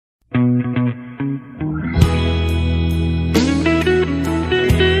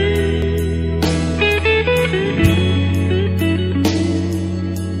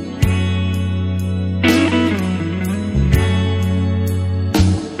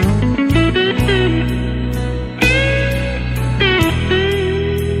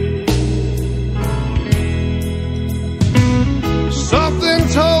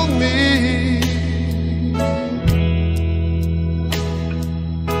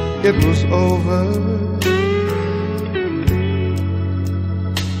it was over.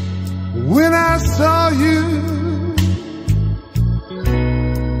 When I saw you,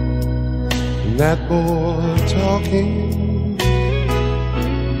 that boy talking,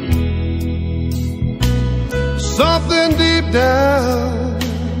 something deep down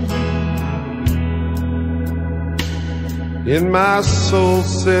in my soul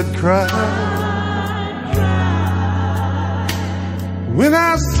said cry. When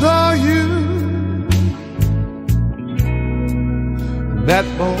I saw you, that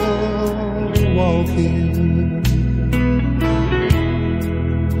boy walking,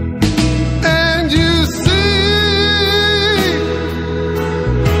 and you see,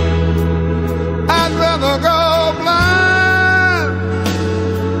 I'd rather go blind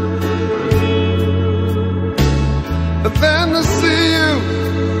than to see you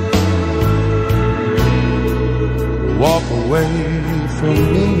walk away from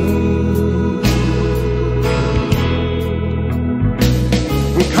me.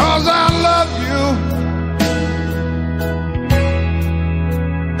 Because I love you,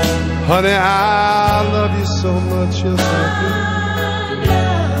 honey, I love you so much, yes I do.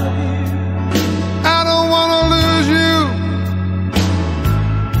 I don't want to lose you,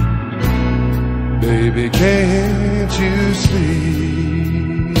 baby, can't you see?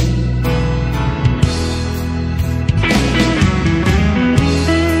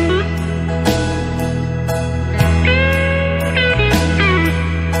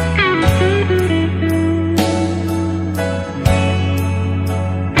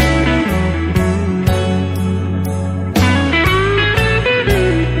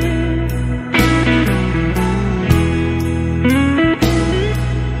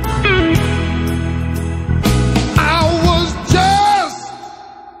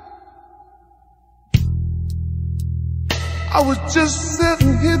 I was just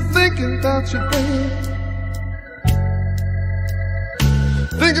sitting here thinking about you, baby,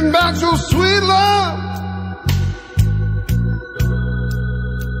 thinking about your sweet love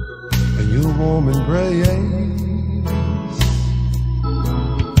and your warm embrace.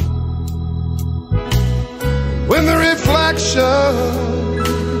 When the reflection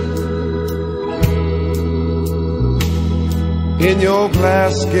in your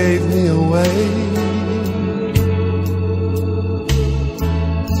glass gave me away,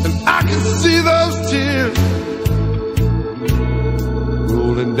 I can see those tears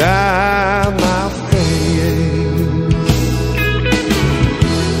rolling down my face.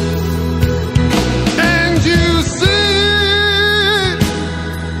 And you see,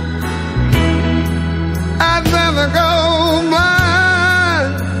 I'd rather go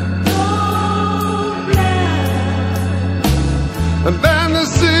blind than to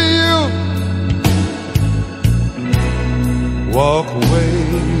see you walk away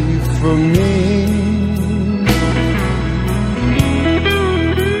from me.